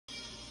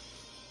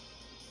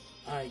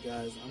Alright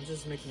guys, I'm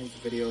just making this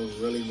video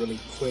really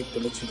quick to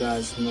let you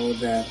guys know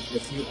that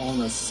if you own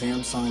a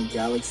Samsung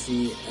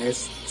Galaxy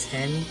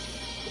S10,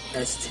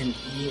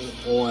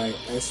 S10e or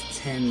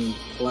S10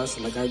 Plus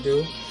like I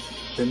do,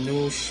 the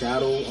new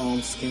shadow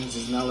skins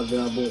is now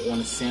available on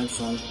the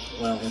Samsung,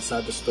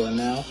 inside the store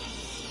now.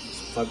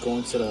 So if I go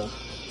into the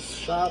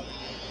shop,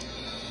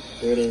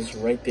 there it is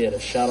right there, the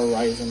Shadow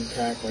Rising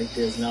pack right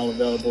there is now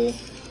available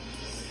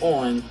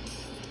on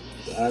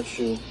the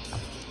actual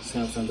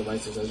Samsung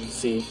devices. As you can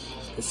see,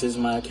 this is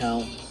my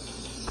account.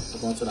 I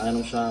go into the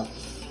item shop.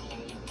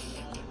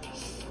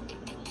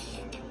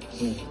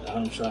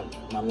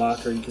 My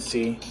locker, you can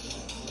see.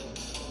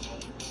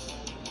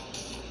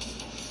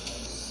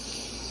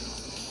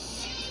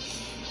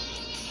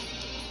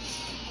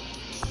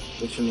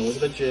 Which you know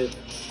is legit.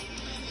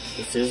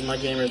 This is my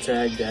gamer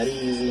tag, Daddy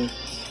Easy.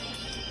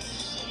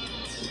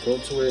 You go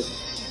to it,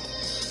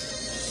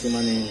 see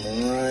my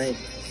name right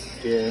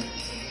there.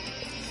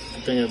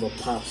 The thing ever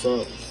pops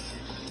up.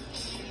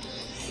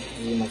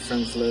 This is my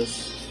friends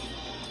list.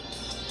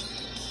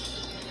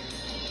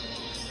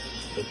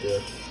 Right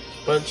there.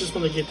 But just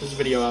want to get this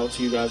video out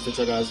to you guys, let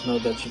you guys know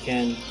that you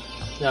can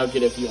now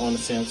get it if you're on a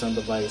Samsung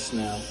device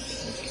now.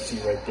 As you can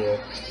see right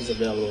there, it's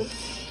available.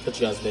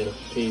 Catch you guys later.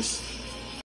 Peace.